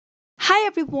Hi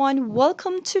everyone,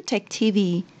 welcome to Tech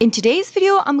TV. In today's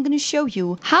video, I'm going to show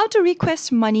you how to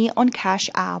request money on Cash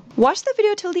App. Watch the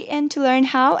video till the end to learn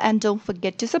how, and don't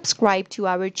forget to subscribe to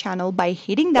our channel by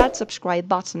hitting that subscribe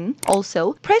button.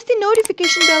 Also, press the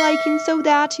notification bell icon so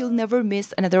that you'll never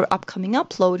miss another upcoming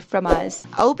upload from us.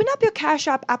 Open up your Cash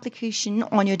App application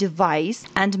on your device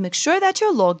and make sure that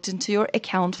you're logged into your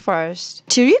account first.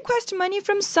 To request money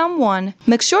from someone,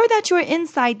 make sure that you're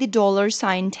inside the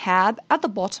 $sign tab at the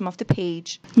bottom of the page.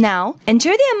 Now, enter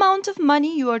the amount of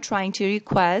money you are trying to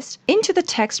request into the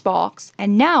text box,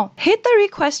 and now hit the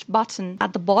request button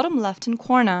at the bottom left-hand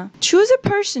corner. Choose a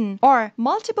person or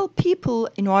multiple people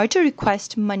in order to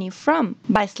request money from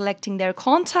by selecting their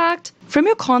contact from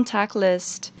your contact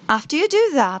list. After you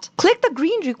do that, click the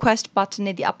green request button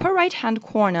in the upper right hand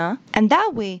corner, and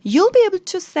that way you'll be able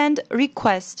to send a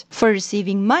request for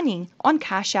receiving money on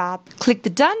Cash App. Click the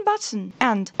done button,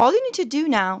 and all you need to do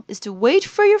now is to wait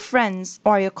for your friends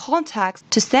or your contacts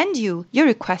to send you your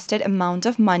requested amount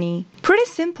of money. Pretty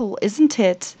simple, isn't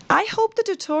it? I hope the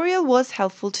tutorial was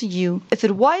helpful to you. If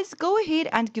it was, go ahead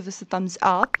and give us a thumbs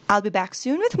up. I'll be back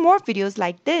soon with more videos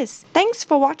like this. Thanks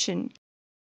for watching.